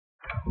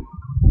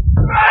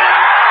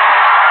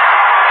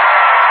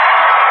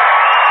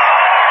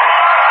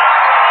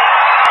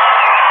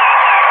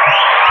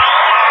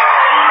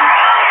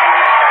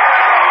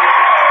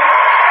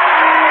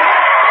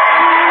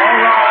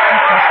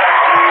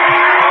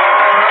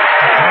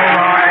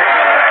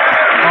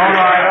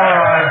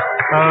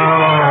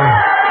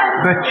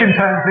Christian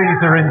turns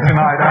these are in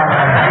tonight, aren't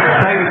they?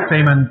 David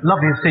Seaman,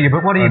 lovely to see you, but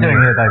what are you doing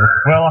here, David?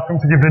 Well, I've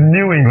come to give the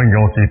New England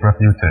goalkeeper a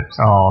few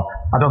tips. Oh,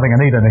 I don't think I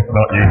need any.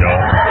 Not you, no.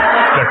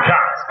 The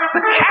cat.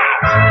 The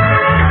cat!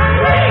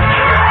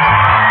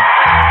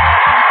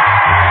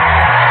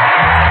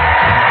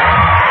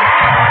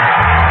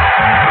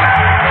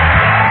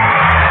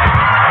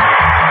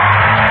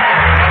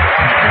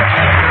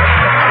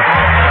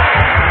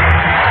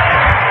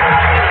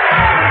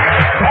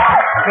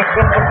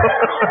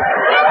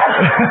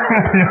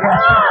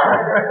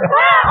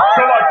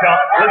 Come on, cat.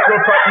 Let's go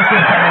practice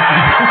some penalties.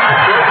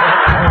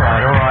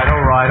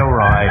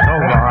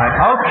 Alright.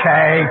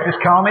 Okay, just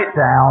calm it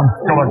down.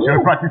 Come on, shall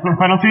we practice some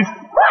penalties?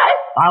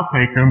 I'll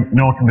take them,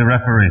 noting the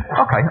referee.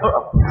 Okay.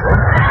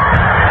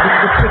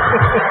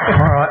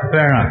 Alright,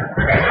 fair enough.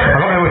 I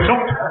got no whistle.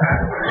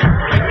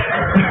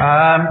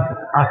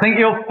 I think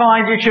you'll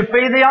find you should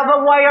be the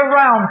other way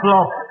around,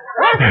 Blob.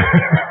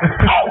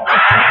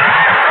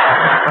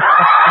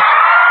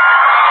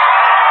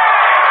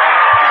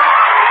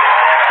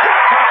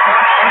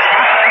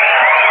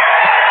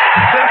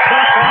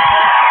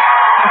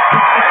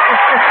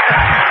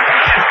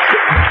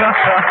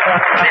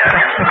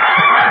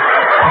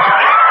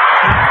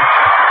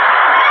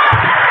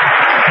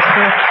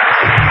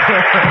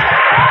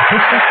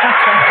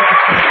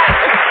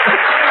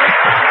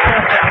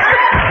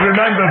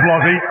 Remember,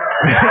 Blobby,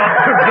 the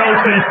art of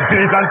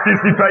goalkeeping is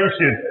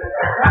anticipation.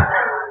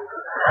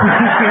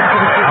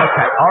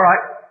 Okay,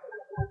 alright.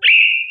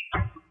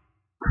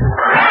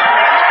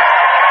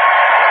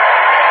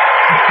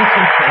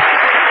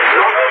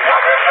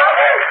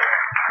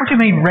 What do you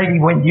mean ready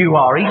when you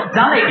are? He's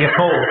done it, you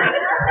fool.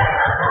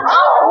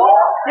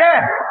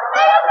 Yeah.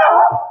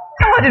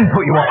 No, I didn't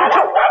put you off.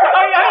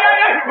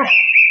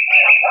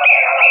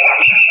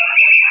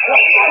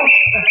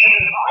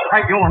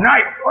 Hey, your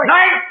name.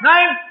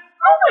 Name.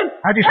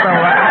 How do you spell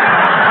that?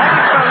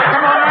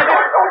 Come on,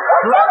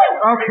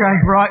 okay,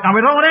 right. Now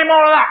we don't want any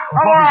more of that.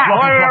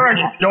 Blobby,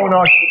 don't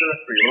argue with the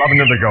referee. We'll have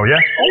another go,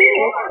 yeah?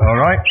 All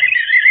right.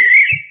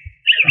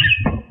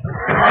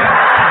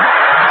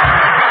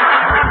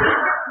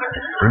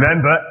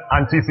 Remember,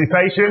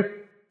 anticipation.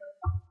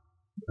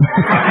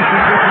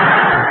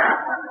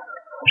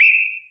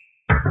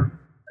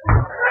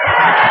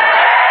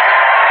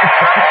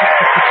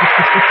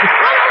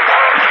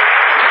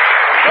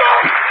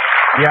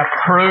 You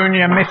prune,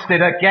 you missed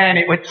it again.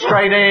 It went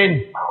straight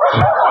in.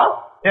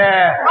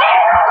 Yeah.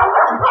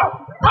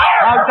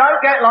 No,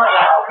 don't get like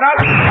that. No.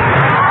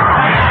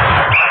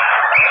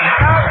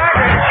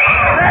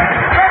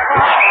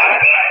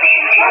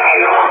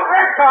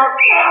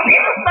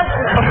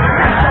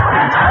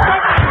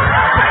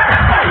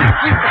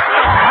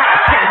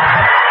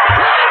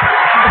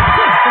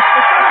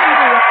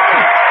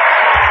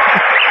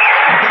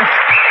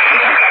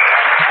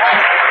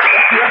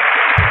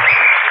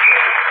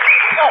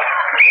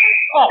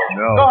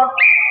 Go on.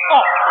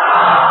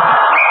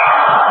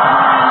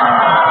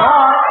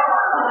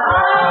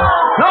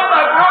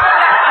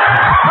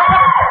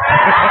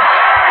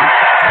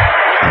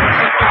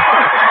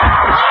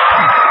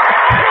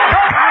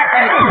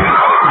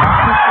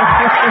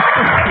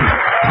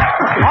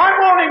 I'm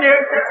warning you.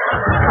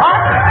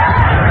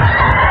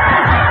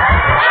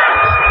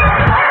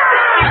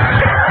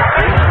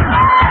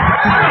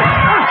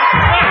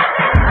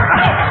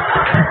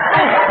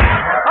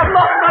 I've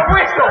lost my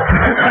whistle.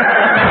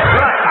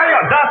 Right, hang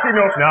on, that's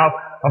enough now.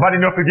 I've had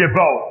enough of you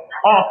both.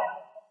 Off.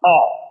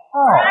 Oh.